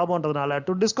நமக்கு லாபம்ன்றதுனால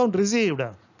to discount received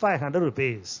 500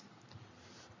 rupees.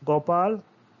 Gopal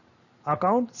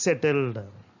account settled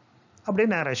அப்படியே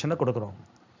நேரேஷனை கொடுக்குறோம்.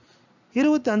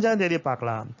 25ஆம் தேதி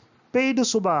பார்க்கலாம். பெய்டு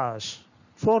சுபாஷ்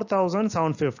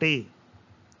 4,750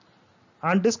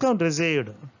 அண்ட் டிஸ்கவுண்ட்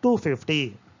ரிசீவ்டு 250.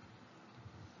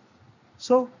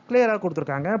 ஸோ கிளியராக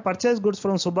கொடுத்துருக்காங்க. பர்ச்சேஸ் குட்ஸ்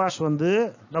ஃப்ரம் சுபாஷ் வந்து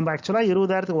நம்ம ஆக்சுவலாக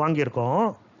 20,000க்கு வாங்கியிருக்கோம்,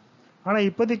 ஆனால்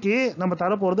இப்போதைக்கு நம்ம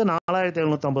தர போகிறது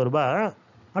 4,750 ரூபாய்.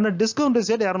 ஆனால் டிஸ்கவுண்ட்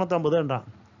ரிசீவ்டு 250ன்றான்.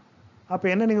 அப்போ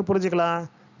என்ன நீங்கள் புரிஞ்சுக்கலாம்,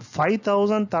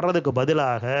 5,000 தர்றதுக்கு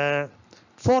பதிலாக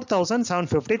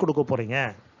 4,750 கொடுக்க போகிறீங்க.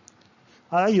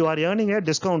 You are earning a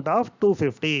discount of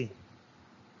 250.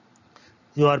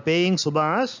 You are paying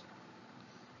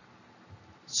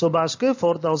Subhashக்கு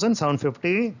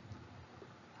 4,750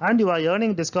 and you are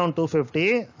earning discount 250.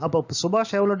 அப்போ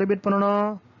சுபாஷ் எவ்வளோ டெபிட் பண்ணணும்,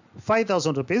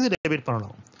 5,000 rupees டெபிட்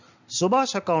பண்ணணும்.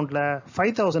 சுபாஷ் அக்கௌண்ட்டில்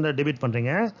 5000 டெபிட்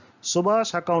பண்ணுறீங்க.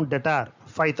 சுபாஷ் account debtor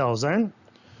 5000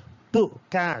 to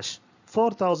cash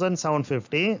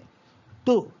 4750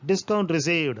 to discount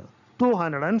received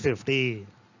 250.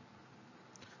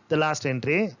 The last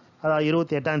entry, அதாவது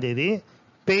 28ஆம் தேதி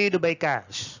paid by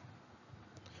cash.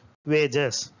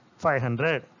 Wages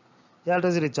 500,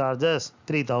 electricity charges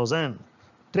 3000,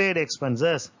 trade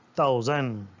expenses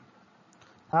 1000.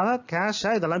 ஆக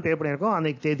கேஷாக இதெல்லாம் பே பண்ணியிருக்கோம்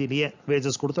அன்றைக்கு தேதியிலேயே.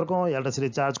 வேஜஸ் கொடுத்துருக்கோம், எலக்ட்ரிசிட்டி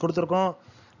சார்ஜ் கொடுத்துருக்கோம்,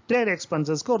 ட்ரேட்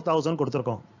எக்ஸ்பென்சஸ்க்கு ஒரு 1000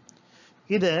 கொடுத்துருக்கோம்.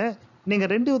 இது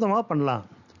நீங்கள் 2 விதமாக பண்ணலாம்.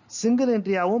 சிங்கிள்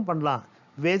என்ட்ரியாகவும் பண்ணலாம்.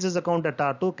 Wages account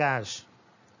debtor to cash,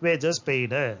 wages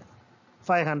paid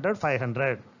 500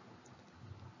 500.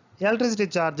 Electricity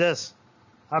charges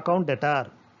account debtor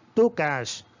to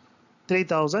cash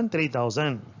 3000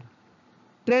 3000.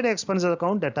 Trade expenses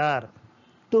account debtor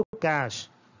to cash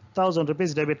 1000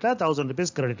 rupees டெபிட்ல 1000 rupees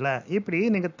கிரெடிட்ல. இப்படி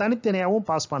நீங்கள் தனித்தனியாகவும்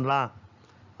பாஸ் பண்ணலாம்.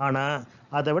 ஆனால்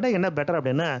அதை விட என்ன பெட்டர்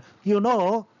அப்படின்னா, you know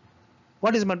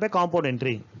what is மென்ட் by compound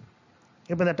entry.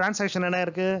 இப்போ இந்த டிரான்சாக்ஷன் என்ன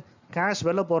இருக்குது, கேஷ்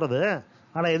வெளில போகிறது.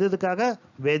 ஆனால் எதுக்காக,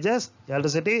 wages,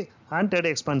 electricity and trade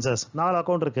expenses 4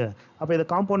 account இருக்குது. அப்போ இது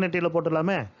காம்பவுண்ட் என்ட்ரியில்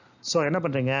போட்டுடலாமே. ஸோ என்ன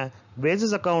பண்ணுறீங்க,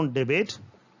 வேஜஸ் அக்கௌண்ட் டெபிட்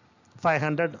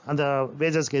 500 அந்த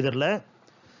வேஜஸ்க்கு எதிரில்.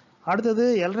 அடுத்தது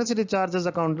எலக்ட்ரிசிட்டி சார்ஜஸ்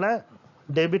அக்கௌண்ட்டில்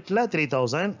டெபிட்டில்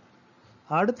 3000.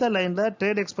 அடுத்த லைனில்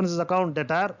ட்ரேட் எக்ஸ்பென்சஸ் அக்கௌண்ட்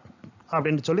டெட்டார்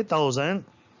அப்படின்னு சொல்லி 1000.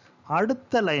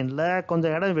 அடுத்த லைனில்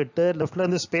கொஞ்சம் இடம் விட்டு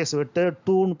லெஃப்ட்லேருந்து ஸ்பேஸ் விட்டு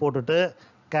 2ன்னு போட்டுட்டு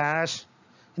கேஷ்.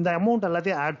 இந்த அமௌண்ட்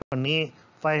எல்லாத்தையும் ஆட் பண்ணி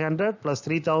 500 +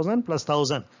 3000 +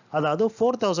 1000, அதாவது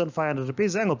 4500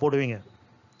 rupees அங்கே போடுவீங்க.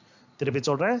 திருப்பி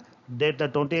சொல்கிறேன்,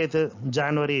 டேட்டில் 28th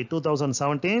January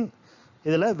 2017.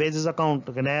 இதில் வேஜஸ்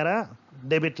அக்கௌண்ட்டுக்கு நேராக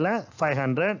டெபிட்டில்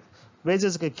 500,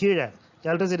 வேஜஸ்க்கு கீழே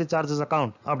எலக்ட்ரிசிட்டி சார்ஜஸ்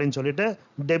அக்கௌண்ட் அப்படின்னு சொல்லிட்டு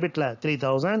டெபிட்டில்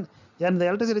 3000, இந்த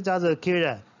எலக்ட்ரிசிட்டி சார்ஜஸ்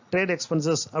கீழே ட்ரேட்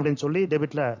எக்ஸ்பென்சஸ் அப்படின்னு சொல்லி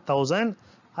டெபிட்டில் 1000.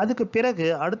 அதுக்கு பிறகு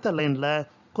அடுத்த லைனில்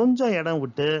கொஞ்சம் இடம்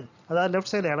விட்டு, அதாவது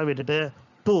லெஃப்ட் சைடில் இடம் விட்டுட்டு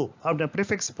 2 அப்படின்னு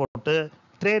ப்ரிஃபிக்ஸ் போட்டு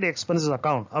ட்ரேட் எக்ஸ்பென்சஸ்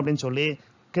அக்கௌண்ட் அப்படின்னு சொல்லி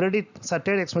கிரெடிட்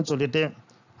ட்ரேட் எக்ஸ்பென்ஸ் சொல்லிட்டு,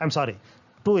 ஐம் சாரி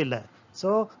 2 இல்லை. ஸோ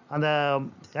அந்த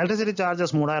எலக்ட்ரிசிட்டி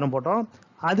சார்ஜஸ் 3000 போட்டோம்.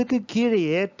 அதுக்கு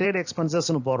கீழேயே ட்ரேட்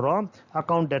எக்ஸ்பென்சஸ்ன்னு போடுறோம்,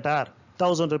 அக்கௌண்ட் டெட்டார்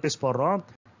 1000 rupees போடுறோம்.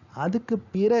 அதுக்கு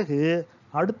பிறகு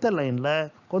அடுத்த லைனில்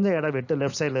கொஞ்சம் இடம் விட்டு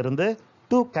லெஃப்ட் சைடில் இருந்து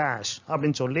டு கேஷ்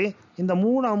அப்படின்னு சொல்லி இந்த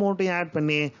 3 அமௌண்ட்டையும் ஆட்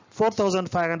பண்ணி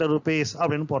 4500 rupees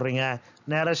அப்படின்னு போடுறீங்க.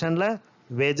 நேரேஷனில்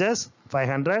wages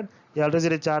 500,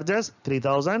 electricity charges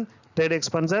 3000, trade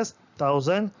expenses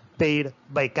 1000, paid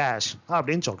by cash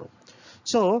அப்படின்னு சொல்கிறோம்.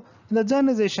 ஸோ இந்த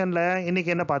ஜர்னலைசேஷனில் இன்றைக்கி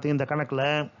என்ன பார்த்தீங்க, இந்த கணக்கில்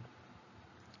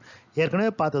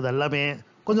ஏற்கனவே பார்த்தது எல்லாமே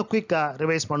கொஞ்சம் குயிக்காக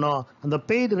ரிவைஸ் பண்ணோம். அந்த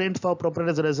பெய்டு ரெண்ட் ஃபார்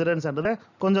ப்ராப்பர்ட்டிஸ் ரெசிடென்ஸ்ன்றதை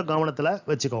கொஞ்சம் கவனத்தில்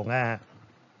வச்சுக்கோங்க.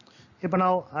 இப்போ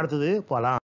நான் அடுத்தது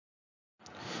போகலாம்.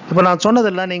 இப்போ நான்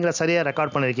சொன்னதெல்லாம் நீங்கள் சரியாக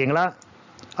ரெக்கார்ட் பண்ணியிருக்கீங்களா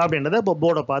அப்படின்றத இப்போ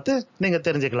போர்டை பார்த்து நீங்கள்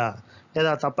தெரிஞ்சுக்கலாம்.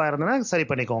 ஏதாவது தப்பாக இருந்ததுன்னா சரி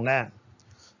பண்ணிக்கோங்க.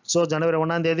 ஸோ January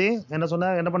 1ஆம் தேதி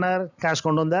என்ன பண்ணார், கேஷ்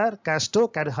கொண்டு வந்தார். Cash to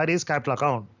Haris capital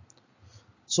account.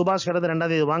 சுபாஷ் கிட்ட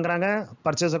 2ஆம் தேதி வாங்குறாங்க,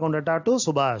 பர்ச்சேஸ் அக்கௌண்ட் டெட்டா டு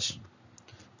சுபாஷ்.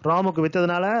 ராமுக்கு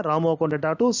விற்றதுனால Ramu account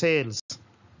theta to sales.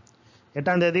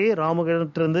 8ஆம் தேதி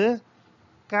ராமுகிட்ட இருந்து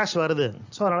கேஷ் வருது.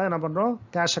 ஸோ அதனால் என்ன பண்ணுறோம்,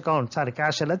 கேஷ் அக்கௌண்ட்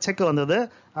கேஷ் இல்லை செக் வந்தது.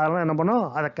 அதனால் என்ன பண்ணோம்,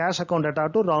 அதை கேஷ் அக்கௌண்ட் டெட்டா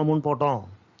டு ராமுன்னு போட்டோம்.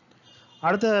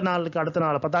 அடுத்த நாள்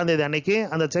 10ஆம் தேதி அன்னைக்கு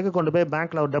அந்த செக்கு கொண்டு போய்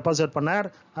பேங்க்கில் டெபாசிட் பண்ணார்.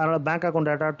 அதனால் bank account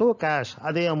data to cash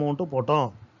அதே அமௌண்ட்டும் போட்டோம்.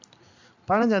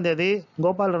 15ஆம் தேதி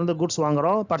கோபால் இருந்து குட்ஸ்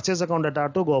வாங்குகிறோம், purchase account data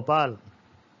to Gopal.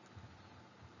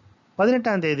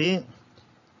 18ஆம் தேதி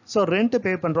ஸோ ரெண்ட்டு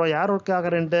பே பண்ணுறோம். யாருக்காக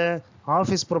ரெண்ட்டு,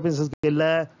 ஆஃபீஸ் ப்ரொபீசஸ்க்கு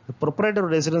இல்லை, ப்ரொப்ரைட்டர்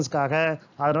ரெசிடென்ஸ்க்காக.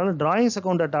 அதனால drawings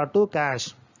account data to cash.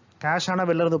 Cash ஆனால்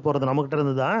வெளில இருந்து போகிறது நம்மகிட்ட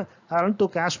இருந்து தான், அதனால டு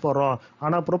கேஷ் போடுறோம்.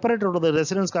 ஆனால் ப்ரொப்ரைட்டரோட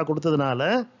ரெசிடென்ஸ்க்காக கொடுத்ததுனால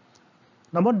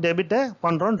நம்ம டெபிட்டை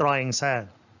பண்ணுறோம் டிராயிங்ஸை.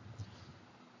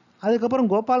 அதுக்கப்புறம்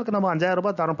கோபாலுக்கு நம்ம 5000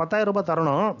 ரூபாய் தரோம், 10000 ரூபாய்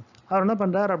தரணும். அவர் என்ன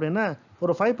பண்ணுறாரு அப்படின்னா,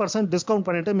 ஒரு 5% டிஸ்கவுண்ட்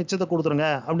பண்ணிவிட்டு மிச்சத்தை கொடுத்துருங்க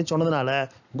அப்படின்னு சொன்னதுனால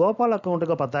கோபால்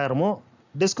அக்கௌண்ட்டுக்கு 10,000,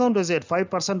 discount receipt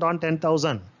 5% on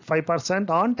 10,000,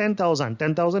 5% on 10,000,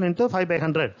 10,000 into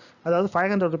 5/100, அதாவது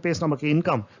 500 rupees நமக்கு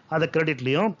இன்கம், அதை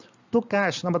கிரெடிட்லையும் டு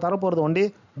கேஷ் நம்ம தரப்போகிறது ஒண்டி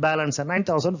பேலன்ஸ்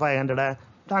 9,500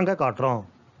 அங்கே காட்டுறோம்.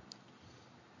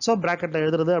 ஸோ ப்ராக்கெட்டில்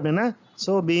எழுதுறது அப்படின்னா,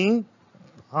 so being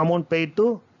amount paid to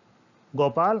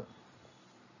Gopal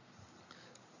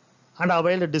and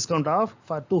availed discount of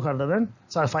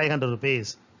 500 rupees.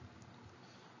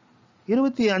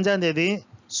 25ஆம் தேதி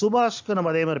சுபாஷ்க்கு நம்ம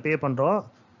அதே மாதிரி பே பண்ணுறோம்.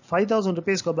 5,000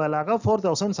 rupeesக்கு பதிலாக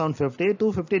 4,750,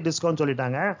 250 டிஸ்கவுண்ட்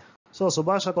சொல்லிட்டாங்க. ஸோ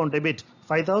சுபாஷ் account debit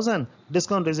 5,000,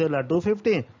 discount ரிசீவ்ல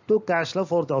 250, two கேஷில்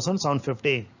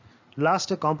 4,750.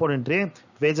 Last compound entry,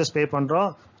 wages பே பண்ணுறோம்,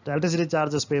 எலக்ட்ரிசிட்டி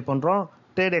சார்ஜஸ் பே பண்ணுறோம்,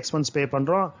 ட்ரேட் எக்ஸ்பென்ஸ் பே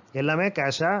பண்ணுறோம், எல்லாமே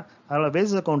கேஷாக. அதில்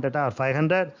wages account R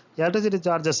 500, electricity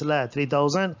சார்ஜஸில்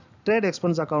 3000, trade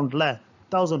expense அக்கௌண்ட்டில்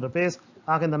 1000 rupees.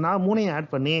 ஆக இந்த மூணையும்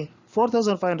ஆட் பண்ணி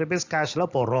 4500 rupees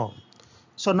கேஷில் போடுறோம்.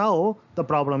 So now the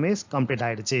problem is complete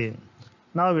ஆகிடுச்சு.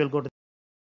 Now will go to.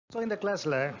 So இந்த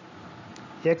கிளாஸில்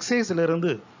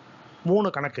எக்ஸைஸ்லேருந்து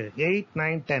 3 கணக்கு 8,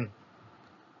 9, 10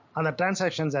 அந்த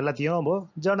டிரான்சாக்ஷன்ஸ் எல்லாத்தையும் நம்ம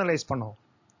ஜேர்னலைஸ் பண்ணோம்.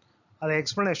 அதை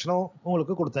எக்ஸ்ப்ளனேஷனும்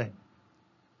உங்களுக்கு கொடுத்தேன்.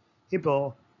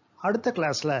 இப்போது அடுத்த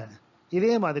கிளாஸில்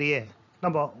இதே மாதிரியே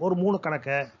நம்ம ஒரு 3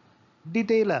 கணக்கை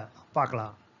டீட்டெயிலாக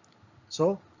பார்க்கலாம். ஸோ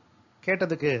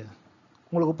கேட்டதுக்கு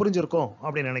உங்களுக்கு புரிஞ்சிருக்கும்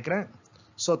அப்படின்னு நினைக்கிறேன்.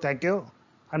 So thank you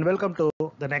and welcome to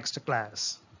the next class.